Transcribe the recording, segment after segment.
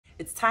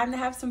It's time to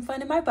have some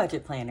fun in my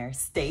budget planner.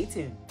 Stay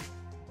tuned.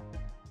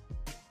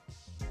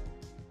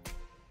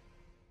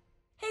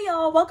 Hey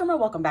y'all,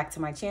 welcome back to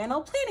my channel,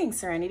 Planning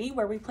Serenity,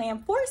 where we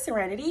plan for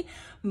serenity.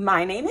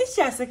 My name is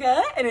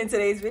Jessica, and in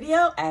today's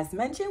video, as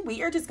mentioned,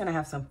 we are just gonna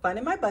have some fun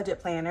in my budget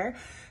planner.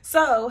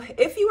 So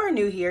if you are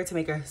new here, to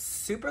make a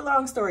super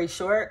long story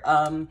short,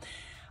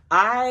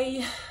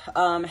 I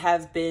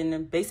have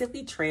been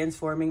basically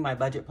transforming my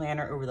budget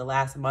planner over the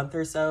last month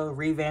or so,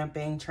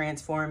 revamping,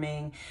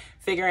 transforming,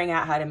 figuring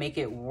out how to make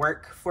it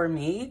work for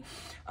me.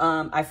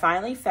 I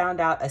finally found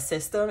out a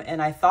system,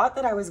 and I thought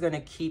that I was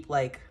gonna keep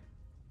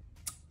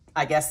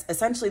I guess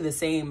essentially the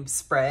same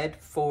spread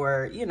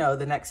for,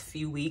 the next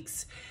few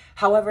weeks.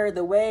 However,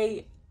 the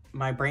way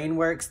my brain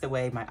works, the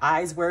way my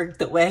eyes work,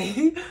 the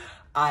way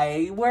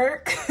I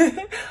work,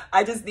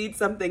 I just need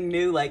something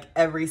new like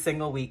every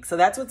single week. So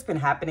that's what's been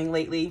happening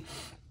lately.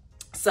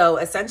 So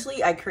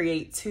essentially I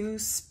create 2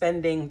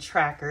 spending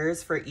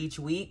trackers for each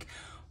week.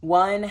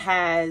 One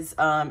has,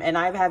 and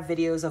I have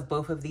videos of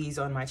both of these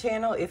on my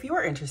channel if you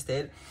are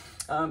interested.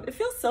 It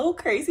feels so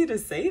crazy to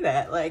say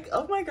that, like,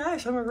 oh my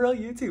gosh, I'm a real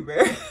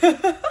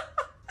YouTuber.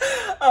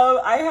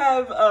 I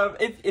have,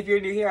 if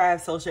you're new here, I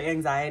have social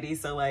anxiety.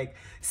 So like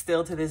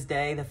still to this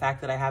day, the fact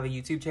that I have a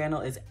YouTube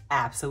channel is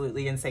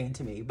absolutely insane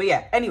to me. But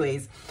yeah,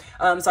 anyways,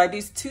 so I do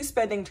 2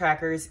 spending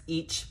trackers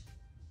each,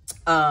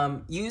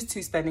 use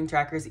 2 spending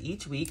trackers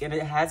each week, and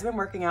it has been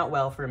working out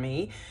well for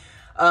me.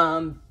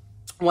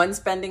 One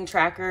spending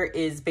tracker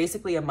is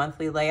basically a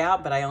monthly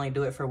layout, but I only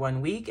do it for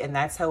 1 week. And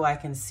that's how I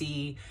can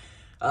see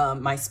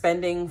my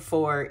spending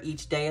for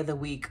each day of the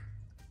week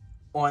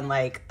on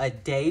like a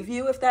day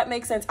view, if that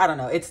makes sense. I don't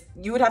know.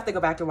 You would have to go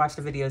back and watch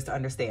the videos to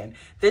understand.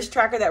 This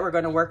tracker that we're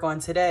going to work on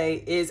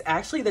today is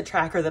actually the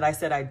tracker that I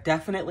said I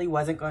definitely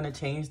wasn't going to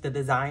change the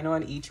design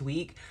on each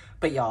week.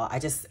 But y'all, I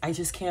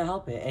just can't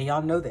help it. And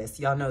y'all know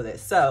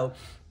this. So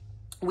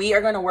we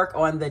are going to work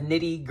on the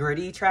nitty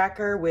gritty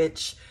tracker,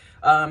 which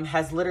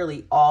has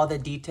literally all the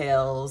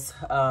details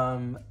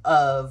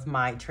of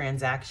my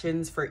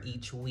transactions for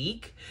each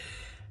week.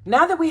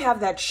 Now that we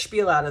have that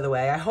spiel out of the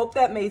way, I hope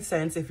that made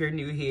sense if you're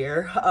new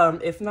here.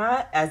 If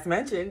not, as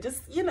mentioned,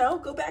 just,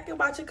 go back and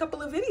watch a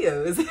couple of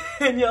videos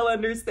and you'll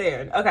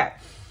understand. Okay,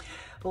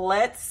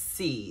 let's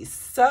see.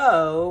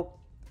 So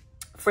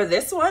for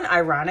this one,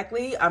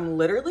 ironically, I'm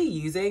literally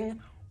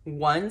using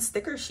 1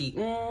 sticker sheet.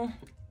 A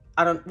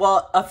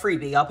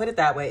freebie, I'll put it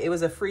that way. It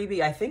was a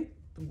freebie, I think.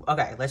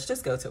 Okay, let's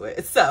just go to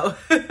it. So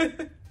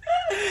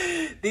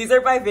these are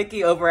by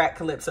Vicky over at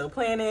Calypso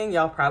Planning.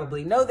 Y'all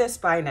probably know this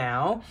by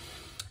now.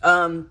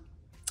 I'm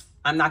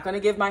not going to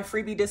give my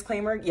freebie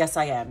disclaimer. Yes,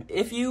 I am.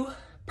 If you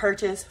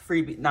purchase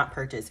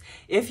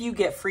if you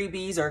get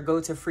freebies or go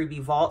to freebie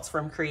vaults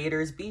from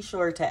creators, be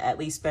sure to at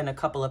least spend a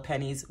couple of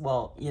pennies,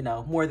 well,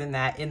 more than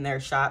that, in their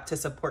shop to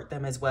support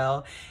them as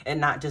well,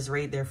 and not just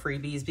raid their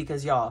freebies,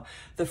 because y'all,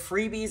 the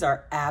freebies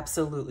are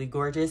absolutely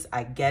gorgeous.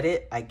 I get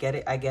it.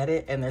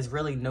 And there's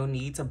really no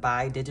need to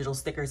buy digital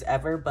stickers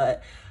ever,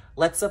 but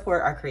let's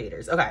support our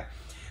creators. Okay.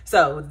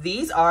 So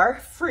these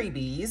are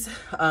freebies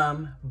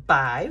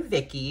by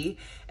Vicky,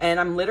 and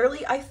I'm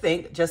literally, I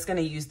think, just going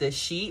to use this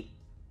sheet.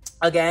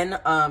 Again,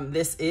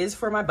 this is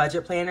for my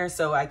budget planner,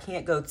 so I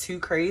can't go too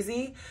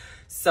crazy.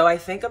 So I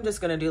think I'm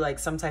just going to do like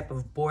some type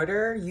of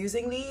border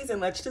using these, and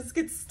let's just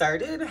get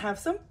started and have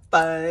some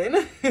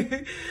fun.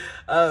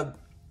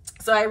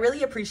 So I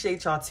really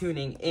appreciate y'all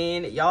tuning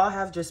in. Y'all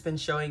have just been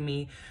showing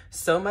me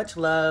so much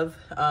love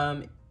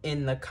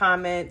in the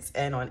comments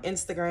and on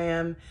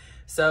Instagram.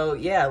 So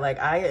yeah, like,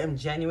 I am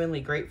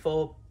genuinely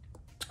grateful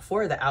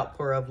for the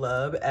outpour of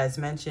love. As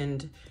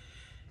mentioned,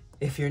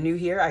 if you're new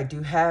here, I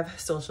do have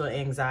social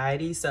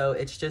anxiety. So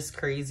it's just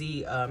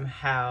crazy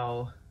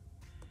how,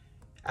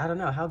 I don't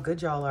know, how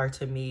good y'all are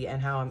to me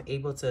and how I'm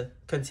able to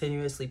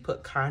continuously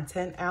put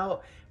content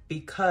out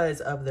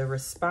because of the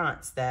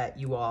response that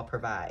you all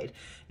provide.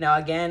 Now,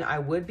 again, I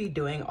would be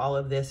doing all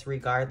of this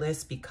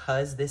regardless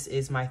because this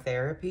is my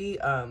therapy.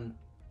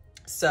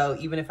 So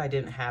even if I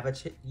didn't have a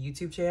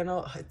YouTube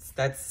channel,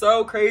 that's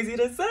so crazy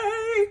to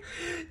say.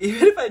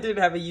 Even if I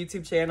didn't have a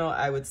YouTube channel,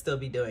 I would still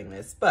be doing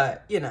this.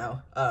 But,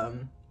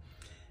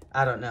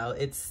 I don't know.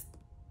 It's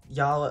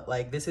y'all,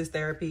 like, this is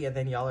therapy, and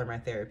then y'all are my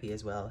therapy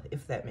as well,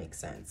 if that makes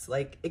sense.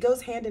 Like, it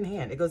goes hand in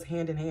hand.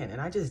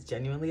 And I just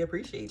genuinely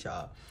appreciate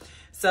y'all.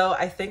 So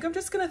I think I'm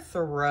just going to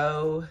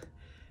throw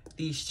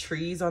these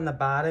trees on the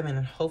bottom,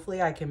 and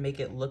hopefully I can make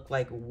it look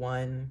like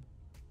one.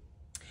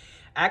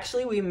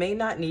 Actually, we may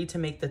not need to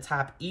make the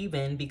top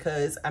even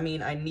because, I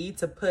mean, I need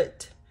to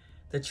put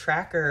the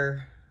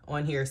tracker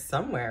on here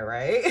somewhere,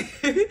 right?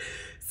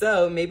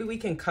 So maybe we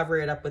can cover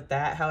it up with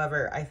that.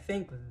 However, I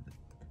think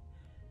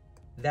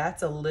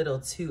that's a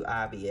little too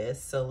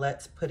obvious. So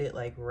let's put it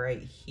like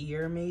right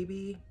here,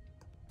 maybe.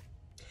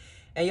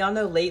 And y'all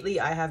know lately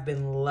I have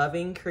been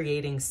loving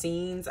creating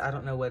scenes. I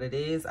don't know what it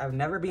is. I've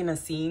never been a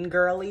scene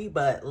girly,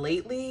 but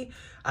lately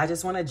I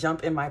just want to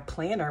jump in my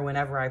planner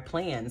whenever I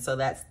plan. So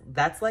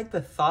that's like the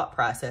thought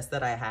process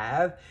that I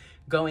have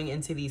going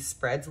into these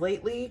spreads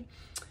lately.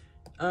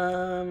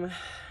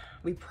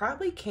 we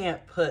probably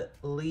can't put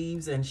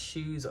leaves and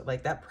shoes,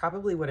 like that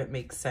probably wouldn't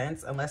make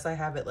sense unless I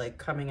have it like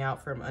coming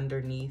out from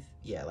underneath.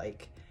 Yeah,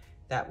 like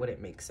that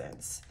wouldn't make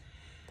sense.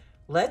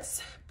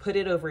 Let's put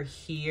it over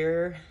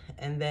here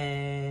and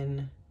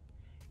then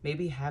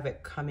maybe have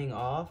it coming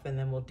off, and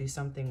then we'll do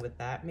something with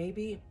that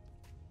maybe.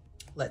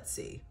 Let's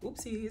see.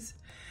 Oopsies.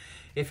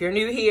 If you're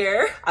new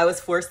here, I was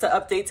forced to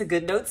update to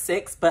Goodnotes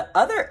 6, but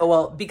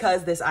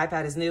because this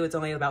iPad is new, it's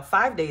only about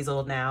 5 days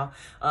old now.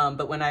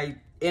 But when I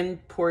when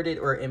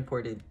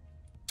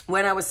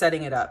I was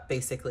setting it up,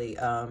 basically,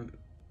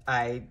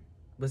 I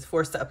was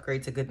forced to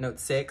upgrade to Goodnotes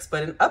 6.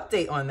 But an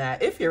update on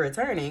that, if you're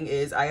returning,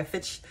 is I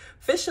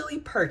officially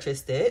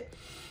purchased it.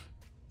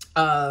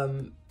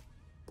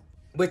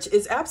 Which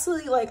is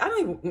absolutely like,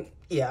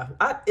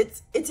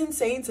 it's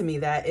insane to me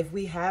that if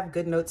we have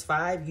Goodnotes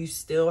 5, you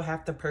still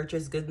have to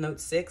purchase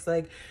Goodnotes 6.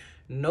 Like,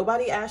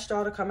 nobody asked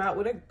y'all to come out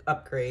with an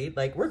upgrade.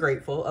 Like, we're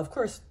grateful, of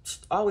course,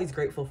 always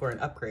grateful for an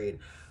upgrade,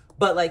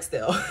 but like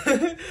still.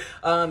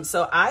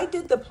 So I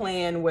did the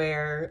plan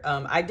where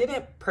I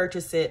didn't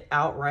purchase it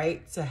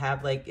outright to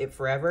have like it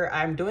forever.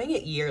 I'm doing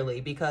it yearly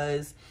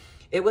because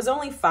it was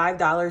only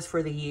 $5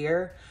 for the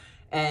year,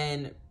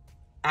 and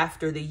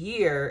after the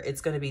year, it's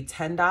going to be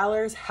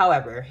 $10.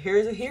 However, here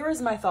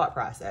is my thought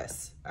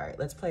process. All right,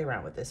 let's play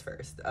around with this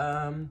first.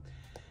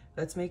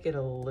 Let's make it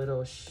a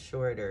little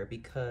shorter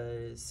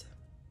because,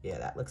 yeah,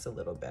 that looks a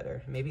little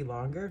better. Maybe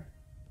longer.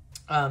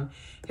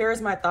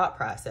 Here's my thought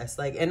process.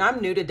 Like, and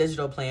I'm new to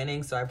digital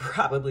planning, so I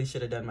probably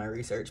should have done my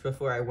research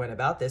before I went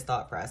about this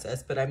thought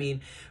process. But I mean,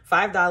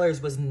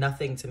 $5 was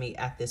nothing to me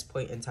at this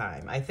point in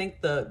time. I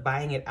think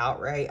buying it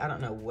outright, I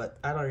don't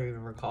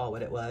even recall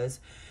what it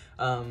was.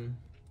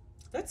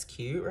 That's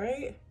cute,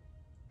 right?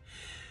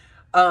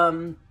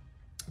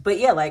 But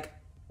yeah, like,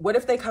 what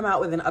if they come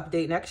out with an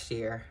update next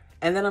year?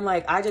 And then I'm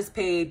like, I just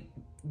paid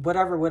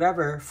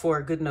whatever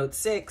for Goodnotes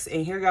 6,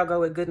 and here y'all go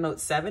with Goodnotes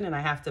 7, and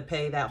I have to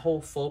pay that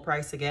whole full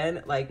price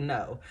again? Like,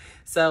 no.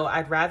 So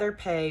I'd rather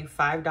pay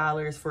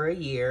 $5 for a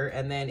year,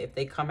 and then if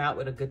they come out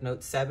with a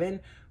Goodnotes 7,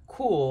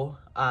 cool,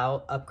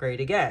 I'll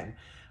upgrade again.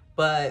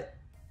 And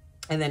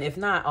then if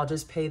not, I'll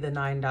just pay the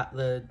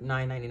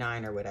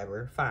 $9.99 or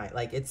whatever. Fine.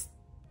 Like,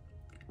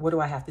 what do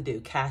I have to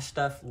do? Cash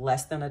stuff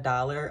less than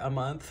 $1 a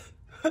month?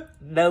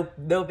 No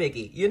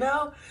biggie, you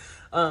know?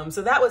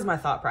 So that was my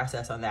thought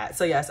process on that.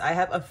 So yes, I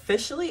have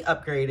officially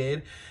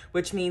upgraded,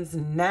 which means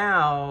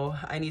now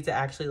I need to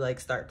actually like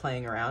start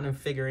playing around and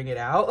figuring it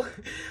out.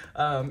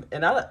 How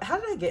did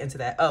I get into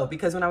that? Oh,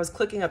 because when I was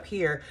clicking up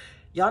here,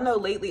 y'all know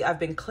lately I've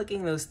been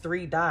clicking those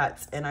 3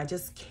 dots and I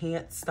just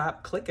can't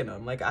stop clicking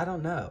them. Like, I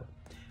don't know.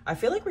 I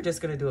feel like we're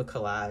just gonna do a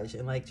collage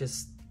and like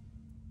just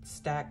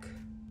stack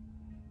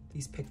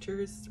these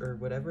pictures or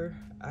whatever.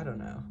 I don't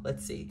know.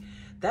 Let's see.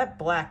 That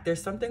black,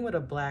 there's something with a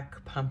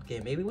black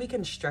pumpkin. Maybe we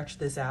can stretch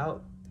this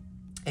out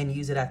and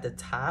use it at the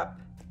top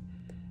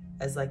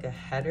as like a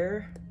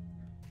header.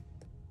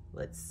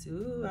 Let's see.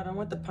 Ooh, I don't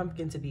want the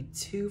pumpkin to be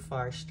too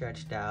far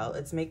stretched out.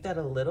 Let's make that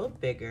a little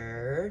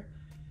bigger.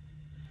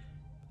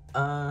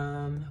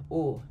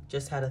 Ooh,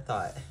 just had a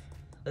thought.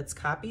 Let's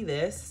copy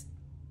this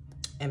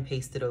and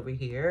paste it over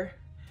here.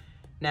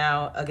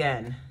 Now,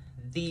 again,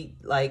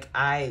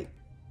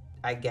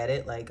 I get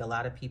it, like a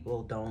lot of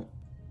people don't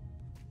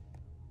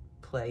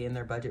play in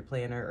their budget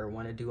planner or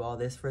want to do all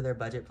this for their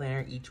budget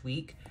planner each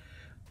week.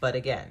 But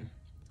again,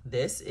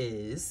 this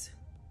is,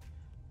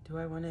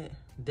 here,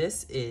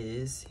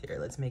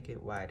 let's make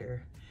it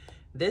wider.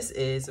 This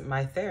is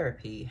my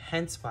therapy,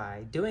 hence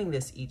why doing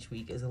this each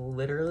week is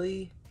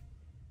literally,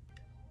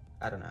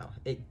 I don't know,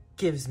 it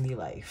gives me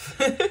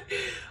life.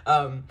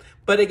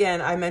 But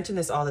again, I mention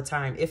this all the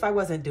time. If I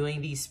wasn't doing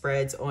these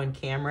spreads on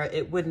camera,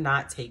 it would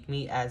not take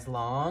me as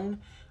long.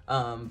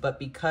 But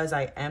because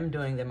I am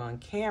doing them on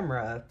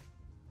camera,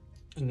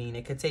 I mean,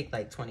 it could take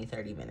like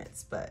 20-30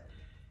 minutes, but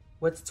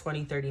what's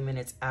 20-30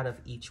 minutes out of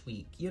each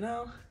week, you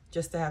know,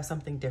 just to have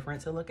something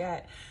different to look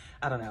at?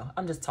 I don't know.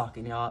 I'm just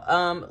talking,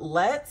 y'all.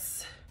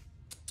 Let's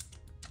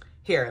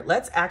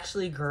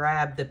actually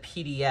grab the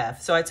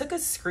PDF. So I took a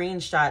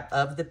screenshot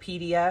of the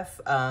PDF.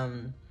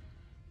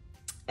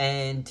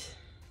 And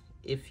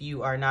if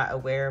you are not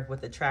aware of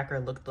what the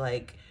tracker looked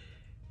like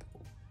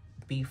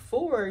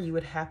before, you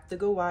would have to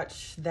go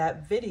watch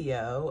that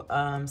video.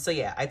 So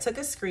yeah, I took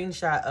a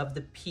screenshot of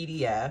the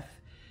PDF.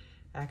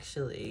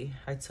 Actually,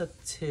 I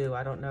took 2.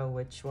 I don't know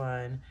which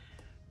one.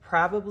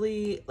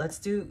 Probably, let's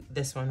do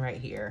this one right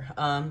here.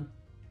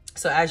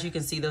 So as you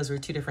can see, those were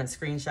 2 different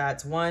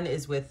screenshots. One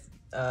is with,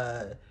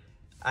 I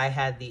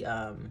had the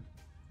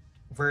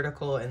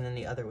vertical, and then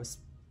the other was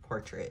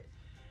portrait.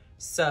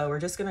 So we're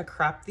just gonna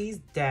crop these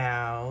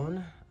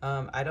down.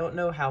 I don't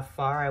know how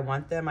far I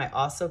want them. I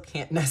also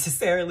can't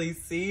necessarily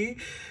see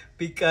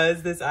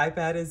because this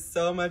iPad is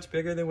so much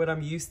bigger than what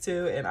I'm used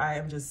to, and I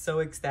am just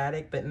so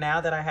ecstatic. But now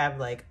that I have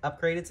like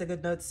upgraded to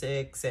Goodnotes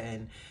 6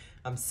 and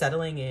I'm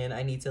settling in,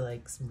 I need to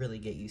like really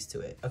get used to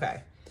it.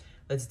 Okay,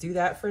 let's do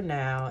that for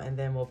now, and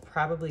then we'll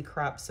probably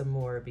crop some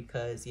more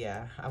because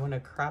yeah, I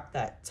wanna crop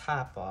that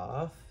top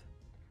off.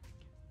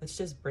 Let's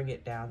just bring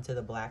it down to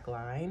the black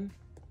line.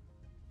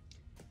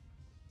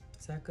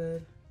 Is that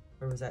good?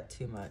 Or was that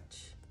too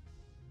much?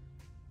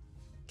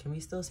 Can we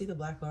still see the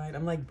black line?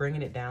 I'm like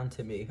bringing it down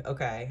to me.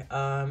 Okay,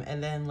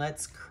 and then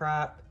let's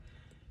crop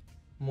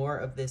more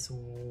of this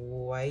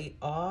white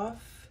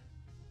off.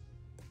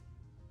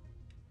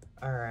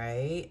 All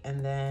right,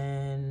 and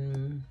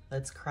then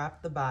let's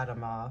crop the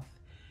bottom off.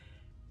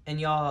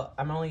 And y'all,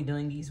 I'm only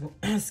doing these,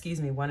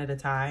 excuse me, one at a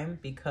time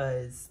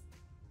because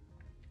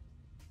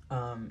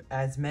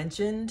as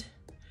mentioned,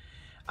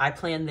 I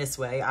plan this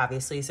way,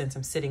 obviously, since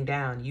I'm sitting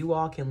down. You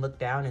all can look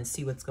down and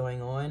see what's going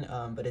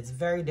on, but it's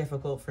very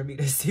difficult for me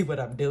to see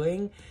what I'm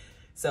doing.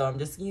 So I'm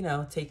just, you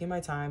know, taking my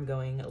time,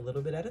 going a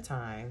little bit at a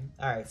time.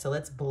 All right, so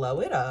let's blow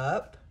it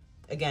up.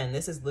 Again,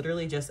 this is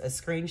literally just a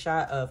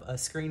screenshot of a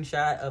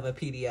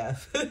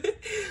PDF.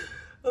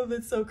 Oh,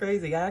 that's so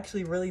crazy. I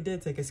actually really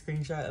did take a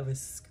screenshot of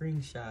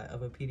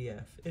a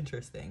PDF.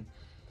 Interesting.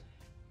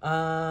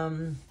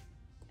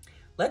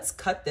 Let's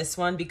cut this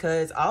one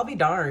because I'll be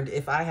darned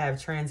if I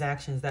have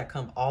transactions that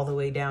come all the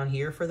way down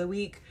here for the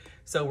week.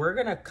 So we're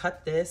gonna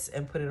cut this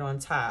and put it on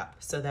top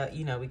so that,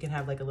 you know, we can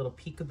have like a little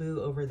peekaboo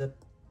over the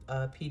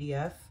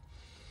PDF.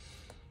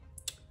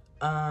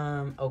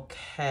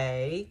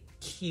 Okay,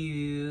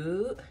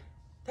 cute.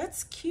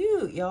 That's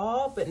cute,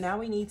 y'all. But now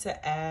we need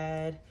to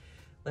add,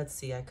 let's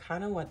see, I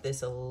kind of want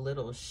this a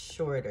little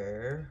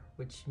shorter,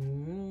 which,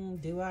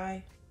 do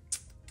I?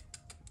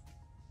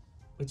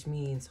 Which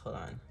means, hold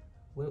on.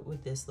 What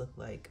would this look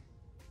like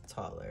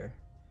taller?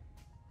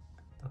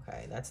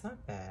 Okay, that's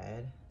not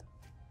bad.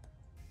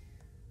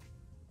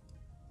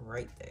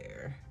 Right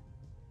there.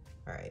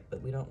 All right,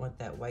 but we don't want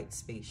that white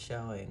space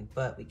showing,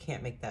 but we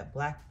can't make that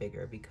black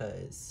bigger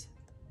because,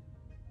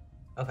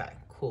 okay,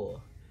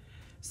 cool.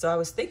 So I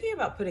was thinking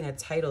about putting a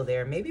title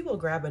there. Maybe we'll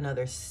grab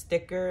another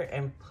sticker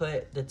and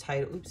put the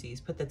title,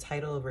 oopsies, put the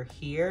title over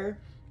here.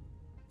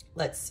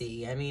 Let's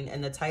see, I mean,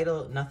 and the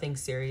title, nothing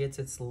serious.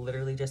 It's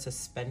literally just a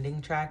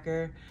spending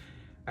tracker.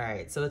 All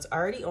right, so it's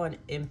already on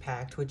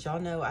Impact, which y'all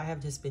know I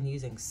have just been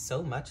using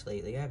so much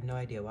lately. I have no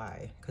idea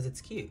why, because it's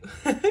cute.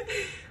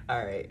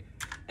 All right,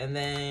 and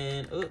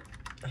then, oh,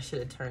 I should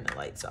have turned the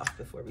lights off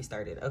before we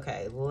started.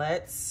 Okay,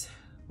 let's,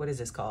 what is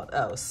this called?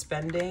 Oh,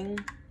 spending,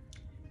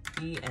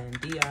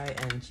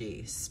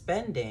 E-N-D-I-N-G,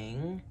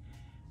 spending.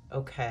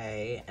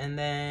 Okay, and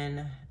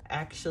then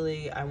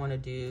actually I want to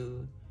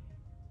do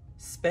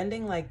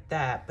spending like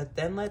that, but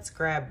then let's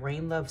grab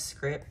Rain Love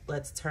Script.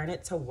 Let's turn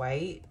it to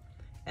white,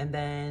 and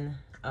then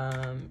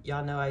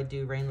y'all know I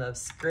do Rain Love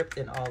Script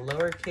in all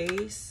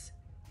lowercase.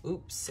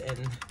 Oops, and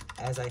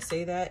as I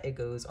say that, it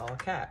goes all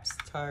caps.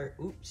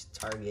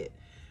 Target.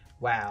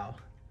 Wow,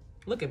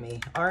 look at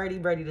me, already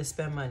ready to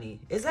spend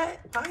money. Is that,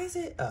 why is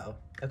it? Oh,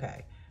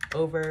 okay.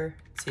 Over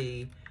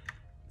T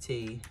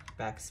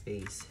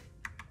backspace.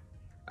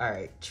 All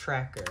right,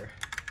 tracker.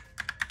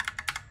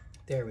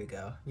 There we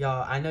go.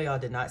 Y'all, I know y'all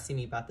did not see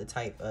me about to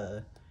type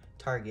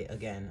Target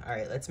again. All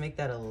right, let's make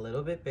that a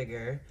little bit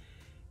bigger.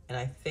 And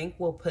I think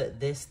we'll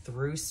put this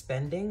through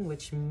spending,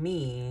 which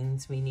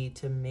means we need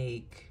to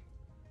make,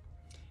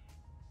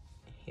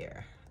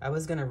 here. I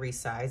was gonna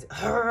resize.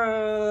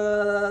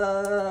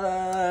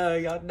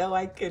 Y'all know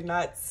I could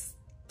not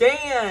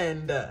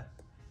stand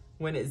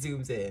when it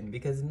zooms in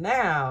because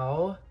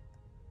now,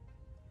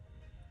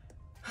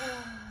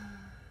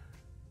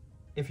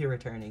 if you're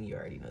returning, you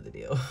already know the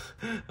deal.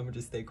 I'm gonna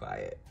just stay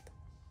quiet.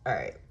 All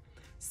right,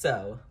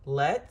 so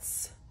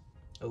let's,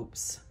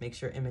 oops, make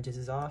sure images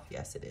is off.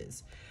 Yes, it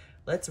is.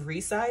 Let's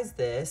resize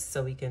this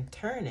so we can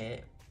turn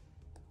it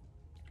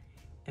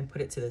and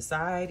put it to the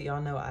side.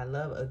 Y'all know I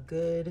love a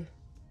good,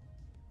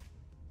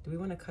 do we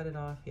want to cut it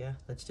off? Yeah,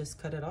 let's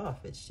just cut it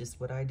off. It's just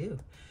what I do.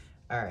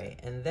 All right,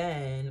 and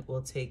then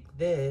we'll take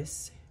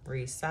this,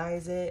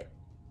 resize it.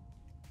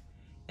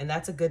 And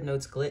that's a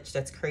Goodnotes glitch.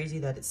 That's crazy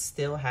that it's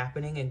still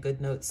happening in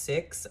Goodnotes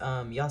 6.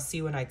 Y'all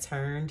see when I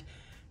turned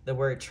the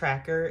word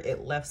tracker,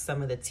 it left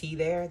some of the T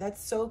there.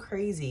 That's so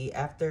crazy.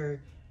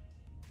 After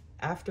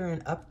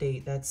an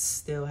update, that's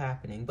still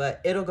happening, but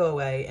it'll go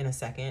away in a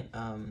second.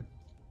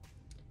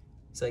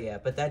 So yeah,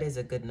 but that is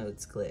a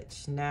Goodnotes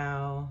glitch.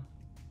 Now,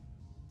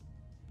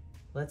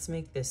 let's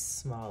make this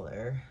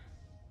smaller.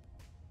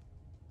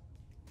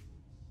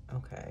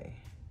 Okay.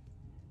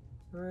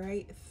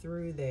 Right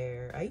through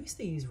there. I used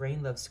to use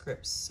Rain Love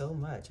Script so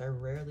much. I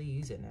rarely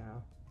use it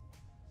now.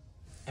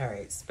 All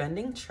right,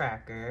 spending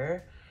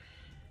tracker.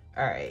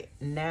 All right,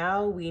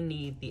 now we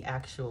need the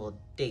actual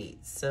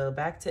date. So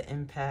back to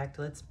Impact,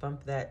 let's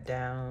bump that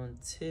down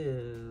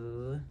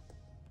to,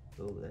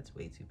 oh, that's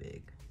way too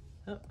big.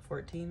 Oh,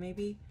 14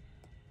 maybe.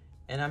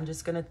 And I'm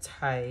just gonna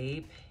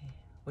type,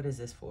 what is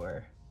this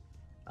for?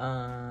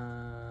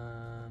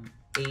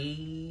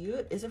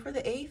 Is it for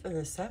the 8th or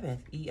the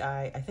 7th?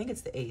 I think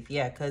it's the 8th.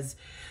 Yeah, because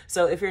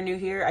so if you're new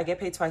here, I get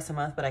paid twice a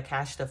month, but I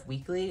cash stuff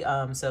weekly.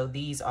 So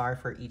these are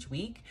for each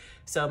week.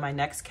 So my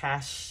next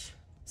cash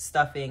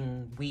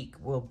stuffing week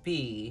will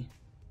be,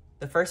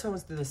 the first one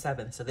was through the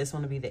 7th. So this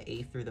one will be the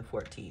 8th through the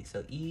 14th.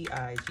 So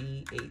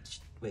EIGH,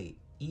 wait,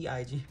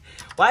 EIG.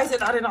 Why is it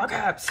not in all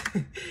caps?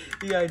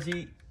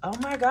 EIG. Oh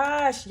my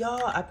gosh,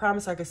 y'all, I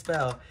promise I could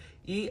spell.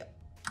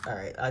 All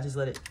right, I'll just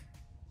let it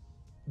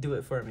do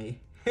it for me.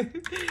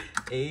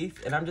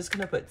 8th, and I'm just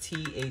gonna put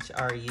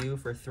THRU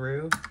for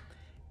through,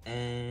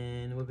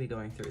 and we'll be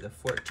going through the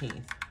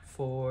 14th.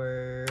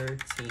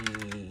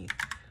 14th.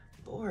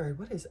 Lord,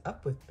 what is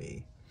up with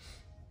me?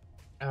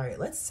 All right,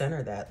 let's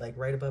center that like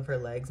right above her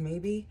legs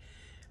maybe.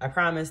 I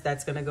promise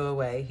that's gonna go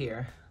away.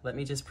 Here, let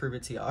me just prove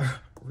it to y'all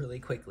really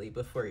quickly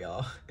before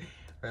y'all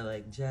are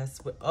like,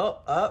 Jess, what?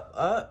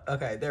 Oh,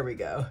 okay, there we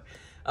go.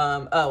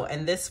 Oh,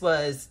 and this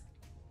was,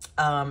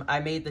 I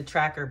made the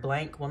tracker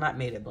blank. Well, not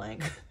made it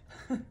blank.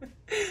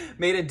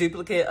 Made a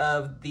duplicate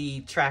of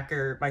the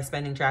tracker, my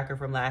spending tracker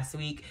from last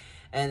week,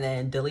 and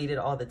then deleted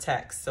all the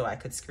text so I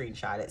could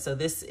screenshot it. So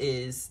this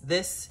is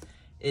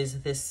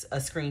a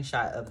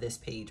screenshot of this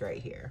page right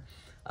here,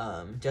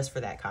 just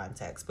for that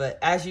context. But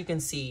as you can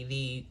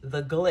see,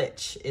 the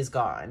glitch is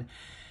gone.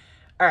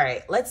 All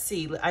right, let's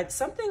see.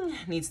 Something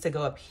needs to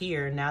go up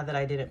here now that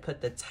I didn't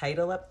put the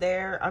title up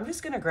there. I'm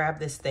just gonna grab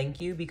this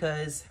thank you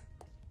because,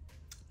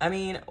 I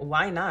mean,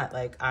 why not?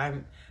 Like,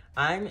 I'm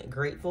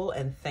grateful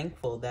and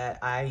thankful that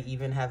I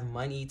even have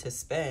money to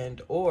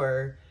spend,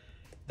 or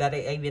that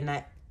I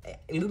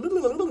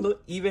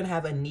even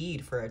have a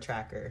need for a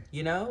tracker,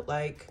 you know?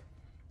 Like,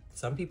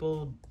 some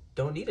people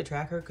don't need a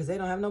tracker because they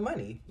don't have no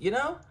money, you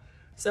know?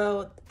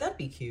 So that'd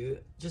be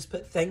cute. Just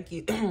put thank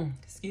you,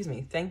 excuse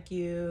me, thank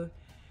you.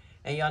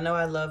 And y'all know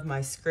I love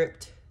my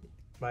script,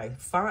 my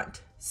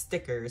font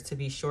stickers to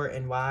be short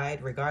and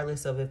wide,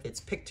 regardless of if it's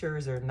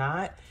pictures or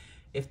not.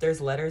 If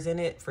there's letters in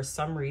it, for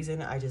some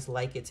reason, I just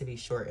like it to be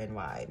short and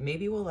wide.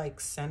 Maybe we'll like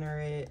center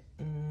it,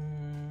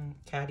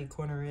 catty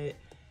corner it,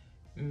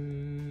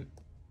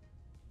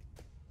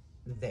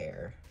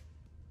 there,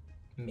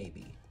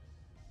 maybe.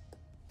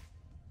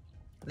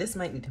 This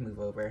might need to move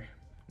over.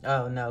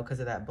 Oh no, because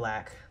of that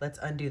black. Let's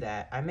undo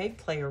that. I may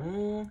play,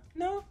 no,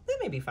 that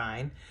may be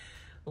fine.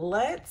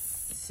 Let's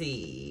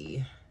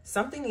see.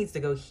 Something needs to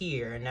go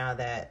here now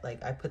that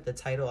like I put the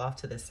title off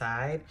to the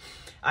side.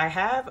 I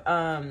have,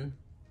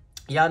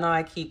 y'all know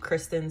I keep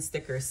Kristen's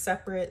stickers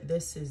separate.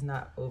 This is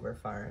not over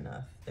far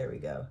enough. There we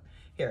go.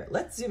 Here,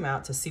 let's zoom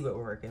out to see what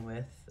we're working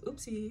with.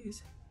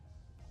 Oopsies.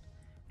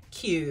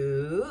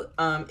 Cute.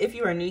 If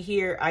you are new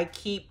here, I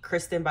keep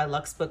Kristen by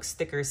Luxbook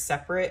stickers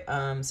separate.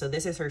 So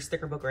this is her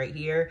sticker book right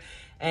here,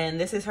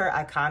 and this is her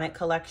iconic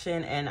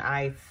collection, and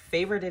I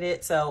favorited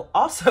it. So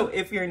also,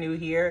 if you're new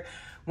here,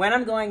 when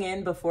I'm going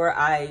in before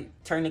I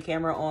turn the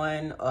camera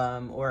on,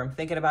 or I'm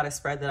thinking about a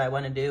spread that I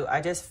want to do, I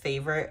just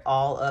favorite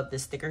all of the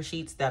sticker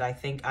sheets that I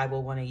think I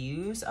will want to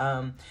use.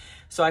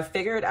 So I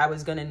figured I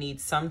was going to need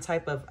some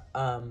type of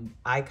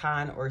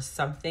icon or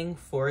something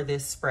for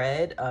this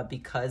spread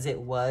because it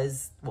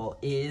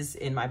is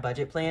in my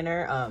budget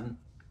planner.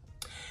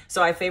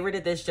 So I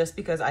favorited this just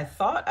because I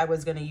thought I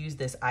was going to use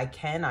this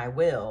I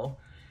will.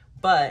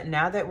 But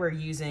now that we're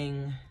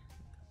using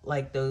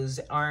like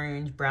those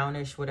orange,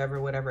 brownish,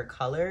 whatever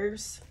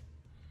colors,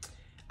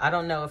 I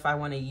don't know if I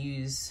want to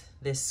use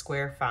this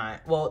square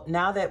font. Well,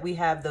 now that we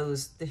have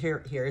those,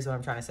 here's what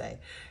I'm trying to say.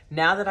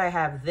 Now that I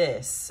have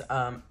this,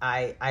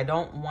 I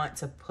don't want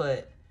to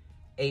put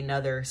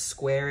another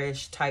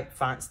squarish type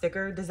font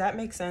sticker. Does that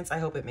make sense? I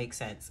hope it makes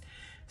sense.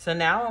 So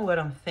now what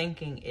I'm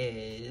thinking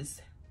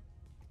is,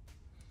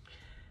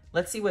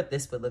 let's see what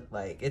this would look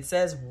like. It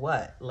says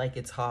what? Like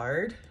it's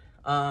hard.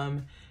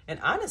 And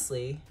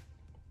honestly,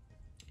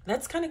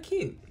 that's kind of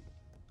cute.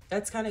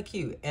 That's kind of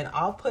cute. And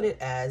I'll put it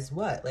as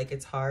what? Like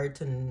it's hard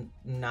to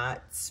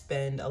not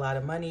spend a lot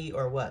of money,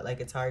 or what? Like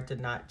it's hard to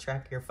not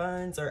track your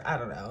funds, or I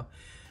don't know.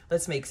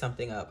 Let's make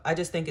something up. I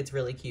just think it's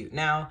really cute.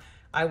 Now,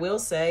 I will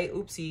say,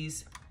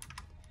 oopsies,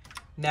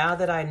 now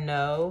that I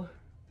know,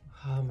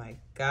 oh my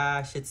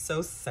gosh, it's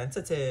so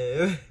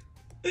sensitive.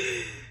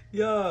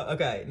 Yeah,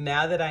 okay.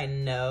 Now that I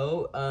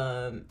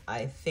know,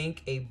 I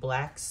think a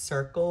black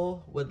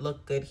circle would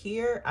look good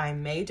here. I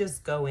may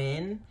just go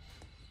in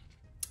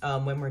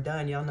when we're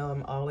done. Y'all know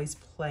I'm always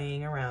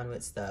playing around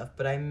with stuff,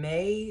 but I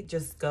may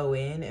just go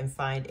in and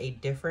find a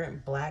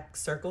different black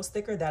circle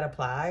sticker that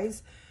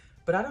applies.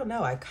 But I don't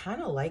know, I kind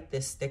of like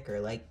this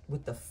sticker, like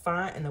with the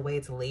font and the way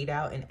it's laid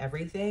out and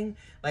everything.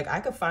 Like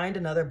I could find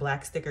another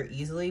black sticker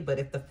easily, but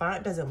if the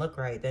font doesn't look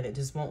right, then it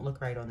just won't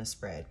look right on the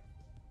spread.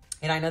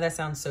 And I know that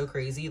sounds so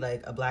crazy,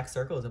 like a black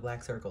circle is a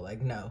black circle.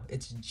 Like no,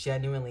 it's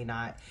genuinely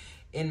not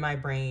in my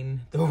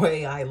brain the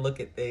way I look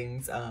at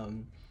things.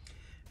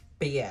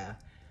 But yeah.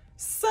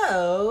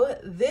 So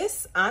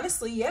this,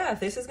 honestly, yeah,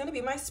 this is going to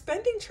be my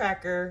spending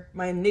tracker,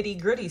 my nitty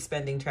gritty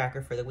spending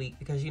tracker for the week,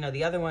 because, you know,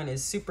 the other one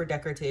is super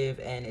decorative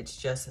and it's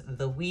just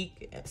the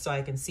week. So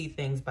I can see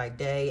things by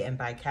day and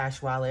by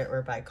cash wallet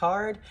or by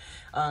card,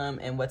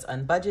 and what's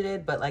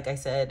unbudgeted. But like I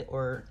said,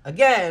 or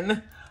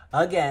again,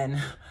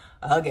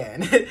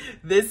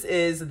 this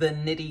is the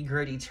nitty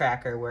gritty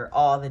tracker where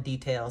all the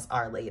details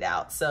are laid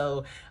out.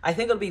 So I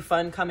think it'll be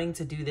fun coming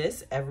to do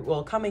this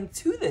coming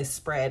to this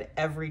spread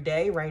every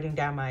day, writing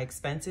down my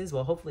expenses.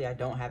 Well, hopefully I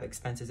don't have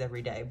expenses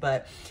every day,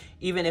 but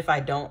even if I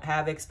don't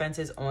have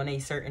expenses on a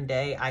certain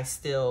day, I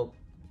still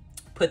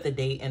put the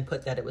date and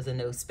put that it was a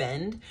no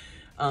spend.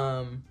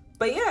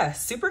 But yeah,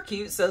 super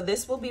cute. So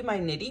this will be my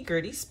nitty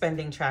gritty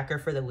spending tracker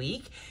for the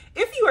week.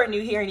 If you are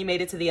new here and you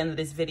made it to the end of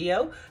this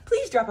video,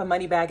 please drop a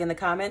money bag in the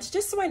comments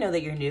just so I know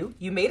that you're new,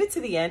 you made it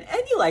to the end,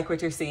 and you like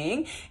what you're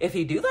seeing. If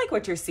you do like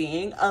what you're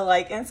seeing, a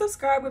like and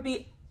subscribe would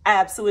be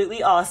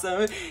absolutely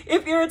awesome.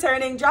 If you're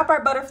returning, drop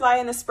our butterfly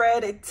in the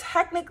spread. It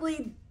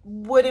technically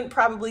wouldn't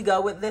probably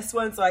go with this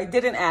one, so I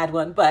didn't add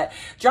one, but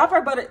drop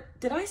our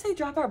did I say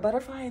drop our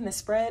butterfly in the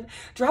spread?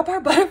 Drop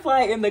our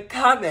butterfly in the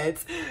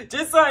comments,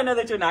 just so I know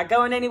that you're not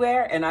going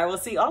anywhere, and I will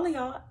see all of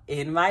y'all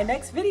in my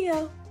next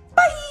video.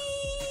 Bye!